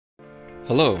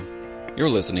Hello, you're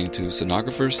listening to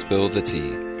Sonographers Spill the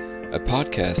Tea, a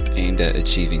podcast aimed at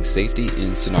achieving safety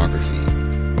in sonography,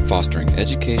 fostering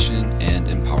education and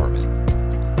empowerment.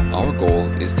 Our goal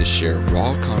is to share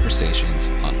raw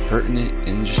conversations on pertinent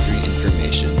industry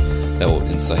information that will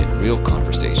incite real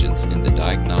conversations in the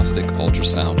diagnostic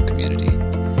ultrasound community.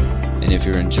 And if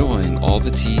you're enjoying all the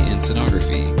tea in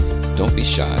sonography, don't be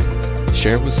shy,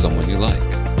 share with someone you like.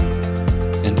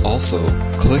 And also,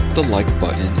 click the like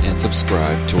button and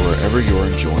subscribe to wherever you're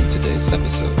enjoying today's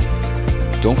episode.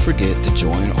 Don't forget to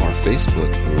join our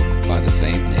Facebook group by the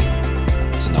same name,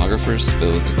 Sonographers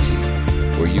Spill the Tea,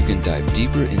 where you can dive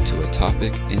deeper into a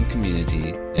topic and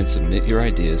community and submit your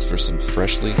ideas for some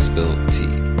freshly spilled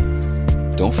tea.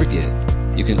 Don't forget,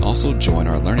 you can also join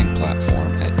our learning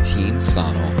platform at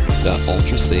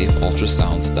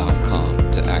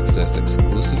teamsono.ultrasafeultrasounds.com to access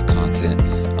exclusive content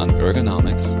on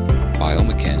ergonomics,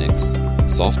 biomechanics,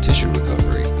 soft tissue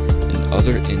recovery, and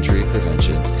other injury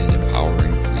prevention and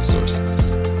empowering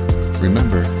resources.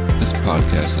 Remember, this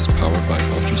podcast is powered by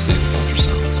UltraSafe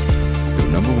Ultrasounds, your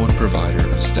 #1 provider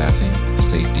of staffing,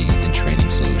 safety, and training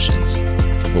solutions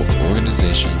for both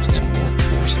organizations and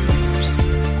workforce members.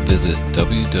 Visit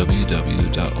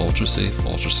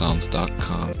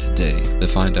www.ultrasafeultrasounds.com today to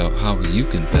find out how you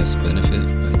can best benefit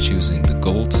by choosing the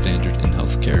gold standard in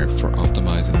healthcare for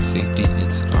optimizing safety in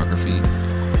sonography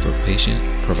for patient,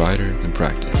 provider, and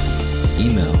practice.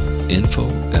 Email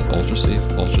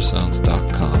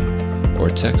info@ultrasafeultrasounds.com or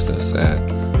text us at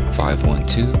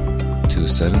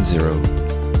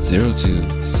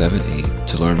 512-270-0278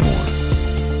 to learn more.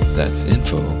 That's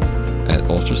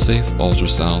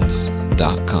info@ultrasafeultrasounds.com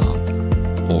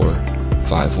or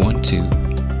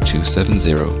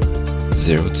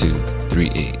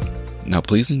 512-270-0238. Now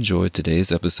please enjoy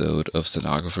today's episode of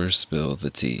Sonographers Spill the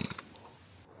Tea.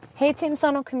 Hey Team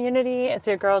Sono community, it's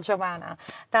your girl Joanna,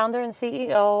 founder and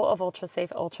CEO of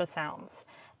UltraSafe Ultrasounds.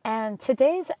 And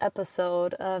today's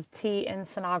episode of Tea in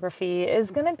Sonography is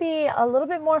going to be a little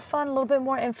bit more fun, a little bit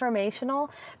more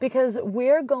informational, because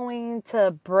we're going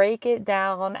to break it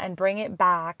down and bring it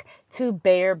back to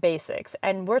bare basics.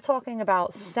 And we're talking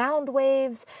about sound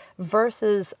waves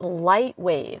versus light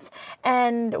waves.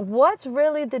 And what's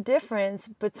really the difference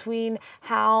between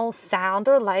how sound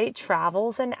or light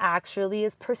travels and actually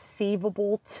is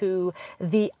perceivable to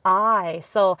the eye.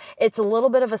 So it's a little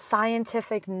bit of a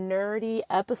scientific, nerdy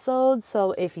episode.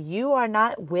 So if you are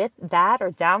not with that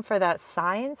or down for that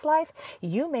science life,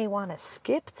 you may want to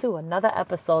skip to another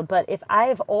episode. But if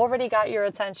I've already got your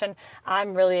attention,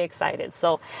 I'm really excited.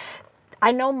 So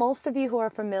I know most of you who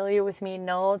are familiar with me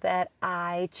know that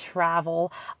I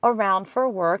travel around for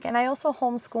work and I also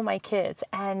homeschool my kids.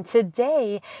 And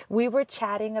today we were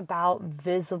chatting about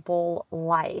visible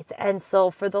light. And so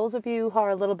for those of you who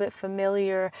are a little bit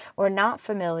familiar or not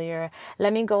familiar,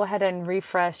 let me go ahead and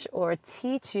refresh or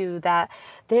teach you that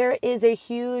there is a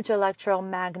huge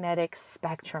electromagnetic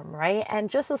spectrum, right? And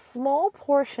just a small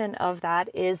portion of that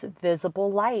is visible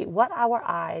light, what our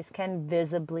eyes can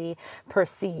visibly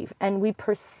perceive. And we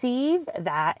perceive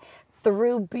that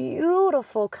through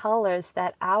beautiful colors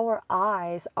that our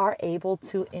eyes are able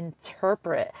to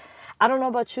interpret. I don't know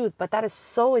about you, but that is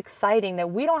so exciting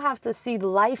that we don't have to see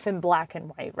life in black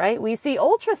and white, right? We see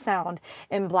ultrasound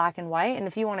in black and white. And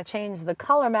if you want to change the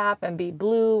color map and be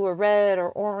blue or red or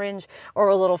orange or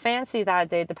a little fancy that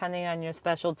day, depending on your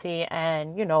specialty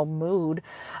and, mood,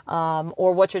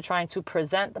 or what you're trying to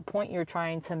present, the point you're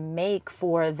trying to make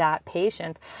for that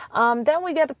patient, then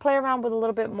we get to play around with a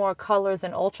little bit more colors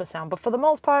in ultrasound. But for the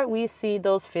most part, we see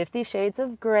those 50 shades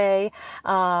of gray,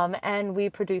 and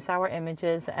we produce our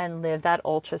images and live that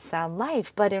ultrasound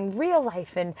life. But in real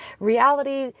life, in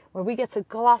reality, where we get to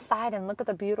go outside and look at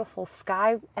the beautiful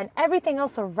sky and everything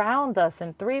else around us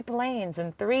in 3 planes,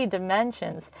 in 3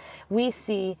 dimensions, we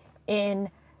see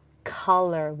in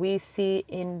color. We see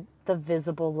in the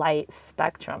visible light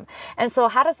spectrum. And so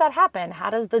how does that happen?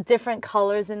 How does the different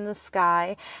colors in the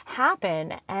sky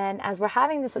happen? And as we're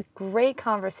having this great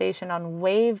conversation on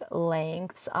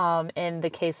wavelengths, in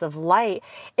the case of light,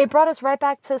 it brought us right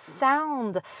back to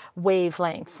sound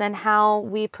wavelengths and how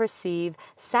we perceive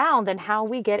sound and how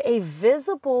we get a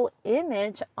visible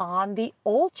image on the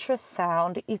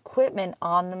ultrasound equipment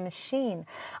on the machine.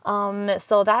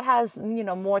 So that has,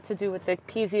 more to do with the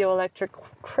piezoelectric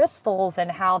crystals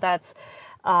and how that's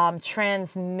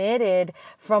transmitted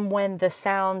from when the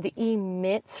sound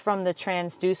emits from the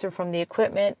transducer, from the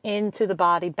equipment into the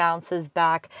body, bounces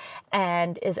back,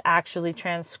 and is actually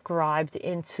transcribed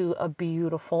into a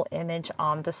beautiful image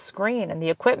on the screen. And the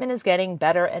equipment is getting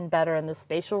better and better, and the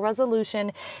spatial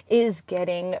resolution is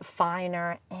getting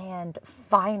finer and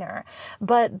finer.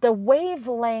 But the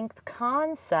wavelength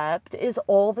concept is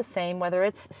all the same, whether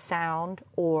it's sound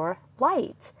or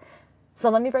light. So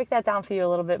let me break that down for you a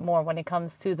little bit more when it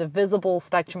comes to the visible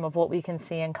spectrum of what we can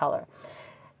see in color.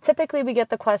 Typically, we get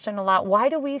the question a lot, why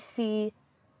do we see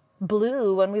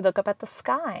blue when we look up at the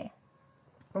sky?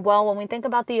 Well, when we think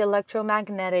about the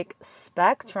electromagnetic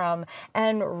spectrum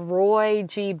and Roy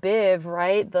G. Biv,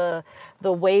 right, the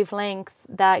wavelengths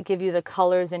that give you the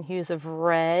colors and hues of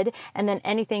red, and then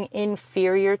anything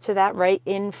inferior to that, right,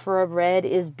 infrared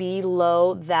is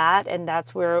below that, and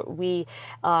that's where we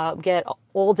get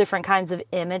all different kinds of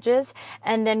images.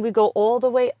 And then we go all the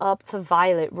way up to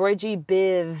violet, Roy G.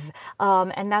 Biv,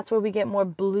 and that's where we get more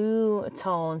blue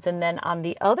tones. And then on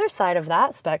the other side of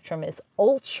that spectrum is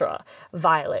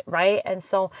ultraviolet, right? And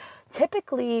so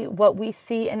typically what we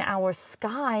see in our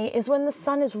sky is when the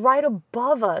sun is right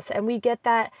above us and we get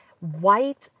that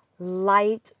white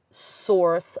light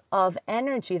source of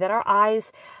energy that our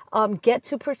eyes get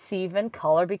to perceive in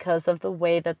color because of the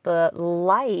way that the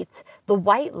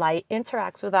white light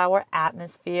interacts with our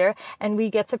atmosphere, and we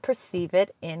get to perceive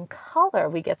it in color.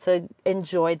 We get to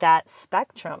enjoy that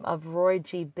spectrum of Roy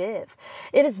G. Biv.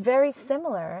 It is very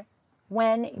similar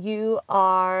when you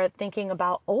are thinking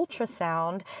about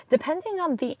ultrasound, depending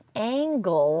on the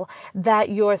angle that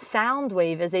your sound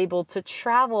wave is able to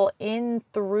travel in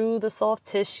through the soft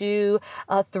tissue,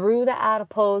 through the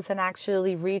adipose, and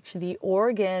actually reach the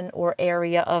organ or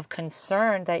area of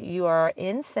concern that you are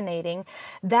insonating,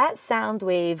 that sound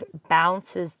wave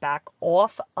bounces back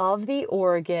off of the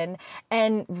organ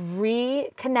and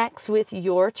reconnects with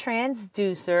your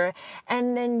transducer,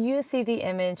 and then you see the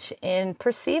image in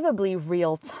perceivably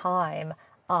real time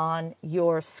on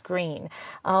your screen,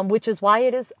 which is why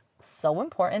it is so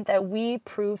important that we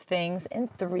prove things in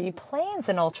 3 planes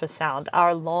in ultrasound: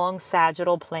 our long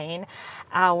sagittal plane,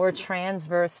 our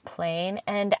transverse plane,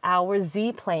 and our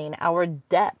Z plane, our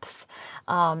depth.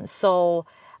 So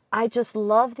I just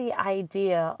love the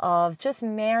idea of just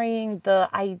marrying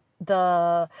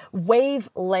the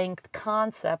wavelength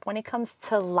concept when it comes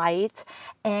to light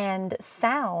and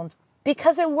sound,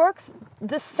 because it works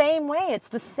the same way. It's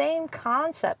the same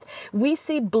concept. We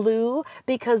see blue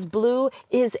because blue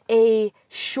is a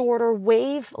shorter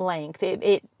wavelength.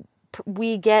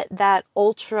 We get that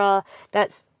ultraviolet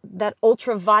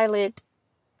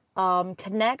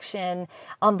connection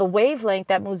on the wavelength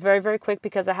that moves very, very quick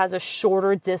because it has a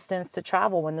shorter distance to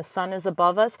travel. When the sun is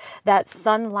above us, that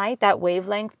sunlight, that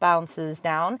wavelength bounces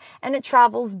down and it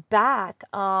travels back.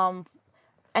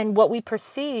 And what we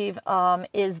perceive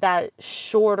is that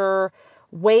shorter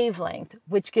wavelength,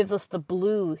 which gives us the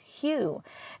blue hue.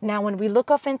 Now, when we look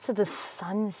off into the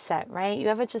sunset, right, you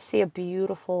ever just see a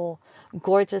beautiful,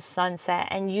 gorgeous sunset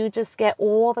and you just get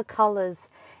all the colors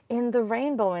in the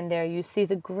rainbow in there. You see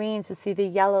the greens, you see the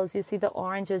yellows, you see the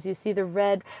oranges, you see the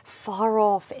red far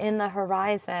off in the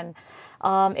horizon.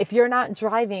 If you're not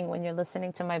driving when you're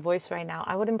listening to my voice right now,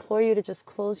 I would implore you to just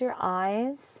close your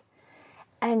eyes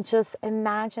and just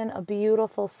imagine a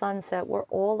beautiful sunset where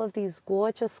all of these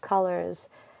gorgeous colors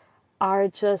are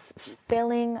just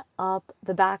filling up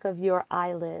the back of your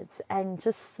eyelids, and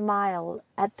just smile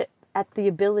at the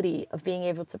ability of being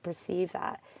able to perceive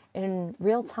that in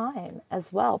real time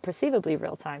as well, perceivably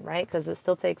real time, right? Because it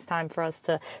still takes time for us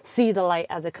to see the light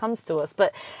as it comes to us.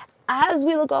 But as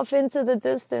we look off into the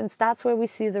distance, that's where we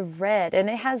see the red, and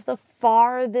it has the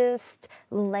farthest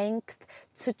length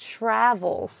to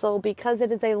travel. So because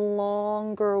it is a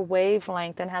longer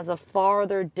wavelength and has a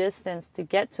farther distance to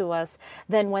get to us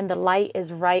than when the light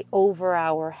is right over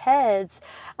our heads,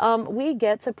 we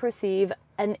get to perceive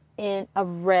a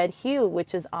red hue,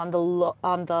 which is on the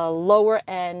lower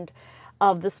end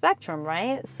of the spectrum,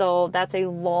 right? So that's a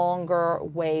longer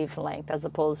wavelength as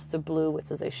opposed to blue,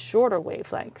 which is a shorter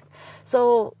wavelength.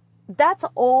 So that's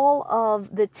all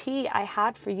of the tea I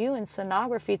had for you in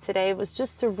sonography today. It was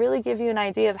just to really give you an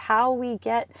idea of how we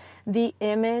get the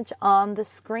image on the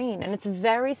screen. And it's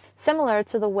very similar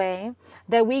to the way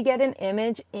that we get an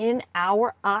image in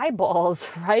our eyeballs,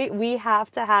 right? We have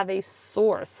to have a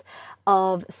source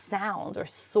of sound or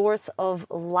source of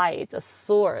light, a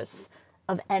source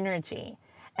of energy.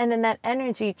 And then that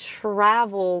energy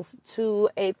travels to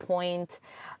a point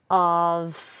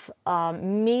of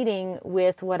meeting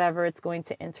with whatever it's going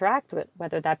to interact with,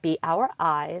 whether that be our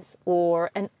eyes or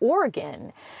an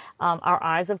organ. Our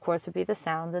eyes, of course, would be the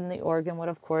sound, and the organ would,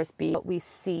 of course, be what we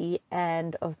see,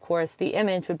 and of course, the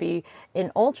image would be in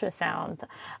ultrasound.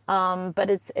 But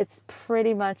it's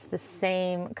pretty much the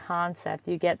same concept.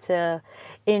 You get to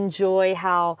enjoy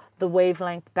how the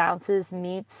wavelength bounces,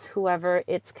 meets whoever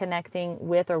it's connecting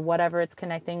with or whatever it's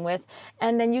connecting with,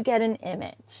 and then you get an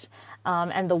image.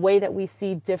 And the way that we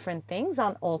see different things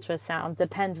on ultrasound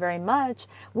depends very much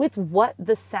with what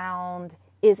the sound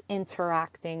is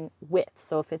interacting with.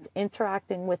 So if it's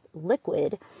interacting with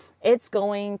liquid, it's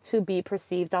going to be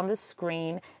perceived on the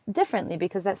screen differently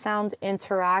because that sound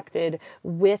interacted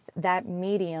with that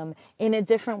medium in a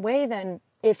different way than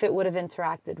if it would have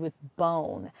interacted with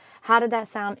bone. How did that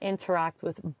sound interact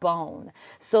with bone?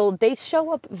 So they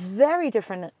show up very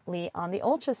differently on the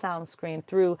ultrasound screen.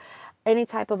 Through any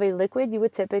type of a liquid, you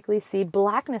would typically see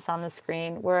blackness on the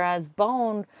screen, whereas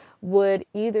bone would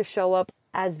either show up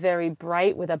as very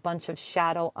bright with a bunch of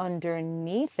shadow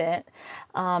underneath it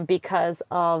because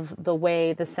of the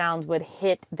way the sound would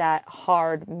hit that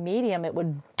hard medium. It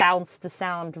would bounce the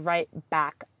sound right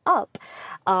back up,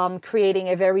 creating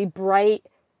a very bright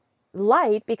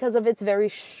light because of its very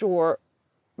short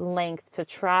length to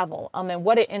travel. And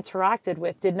what it interacted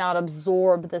with did not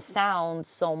absorb the sound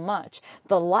so much.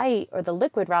 The light, or the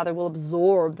liquid rather, will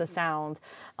absorb the sound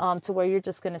to where you're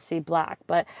just going to see black.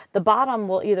 But the bottom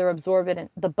will either absorb it,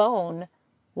 the bone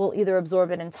will either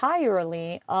absorb it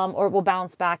entirely or it will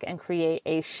bounce back and create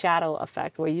a shadow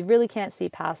effect where you really can't see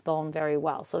past bone very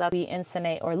well. So that we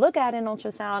insonate or look at in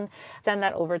ultrasound, send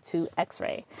that over to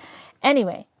X-ray.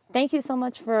 Anyway, thank you so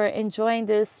much for enjoying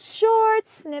this short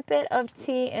snippet of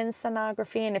tea in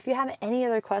sonography. And if you have any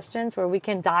other questions where we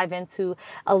can dive into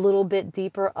a little bit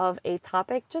deeper of a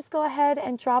topic, just go ahead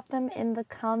and drop them in the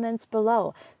comments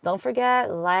below. Don't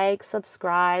forget, like,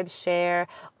 subscribe, share,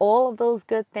 all of those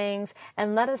good things,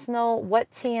 and let us know what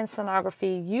tea in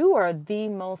sonography you are the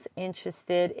most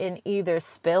interested in either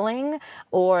spilling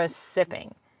or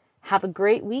sipping. Have a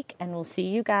great week, and we'll see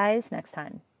you guys next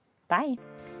time. Bye.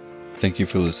 Thank you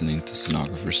for listening to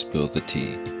Sonographers Spill the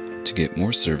Tea. To get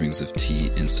more servings of tea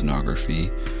in sonography,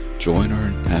 join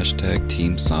our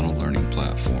 #Team Sono Learning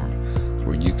platform,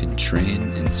 where you can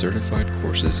train in certified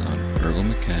courses on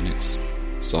ergomechanics,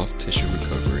 soft tissue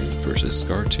recovery versus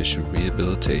scar tissue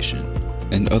rehabilitation,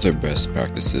 and other best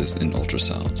practices in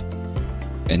ultrasound.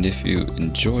 And if you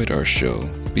enjoyed our show,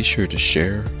 be sure to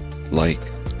share, like,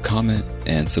 comment,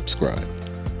 and subscribe.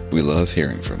 We love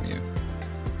hearing from you.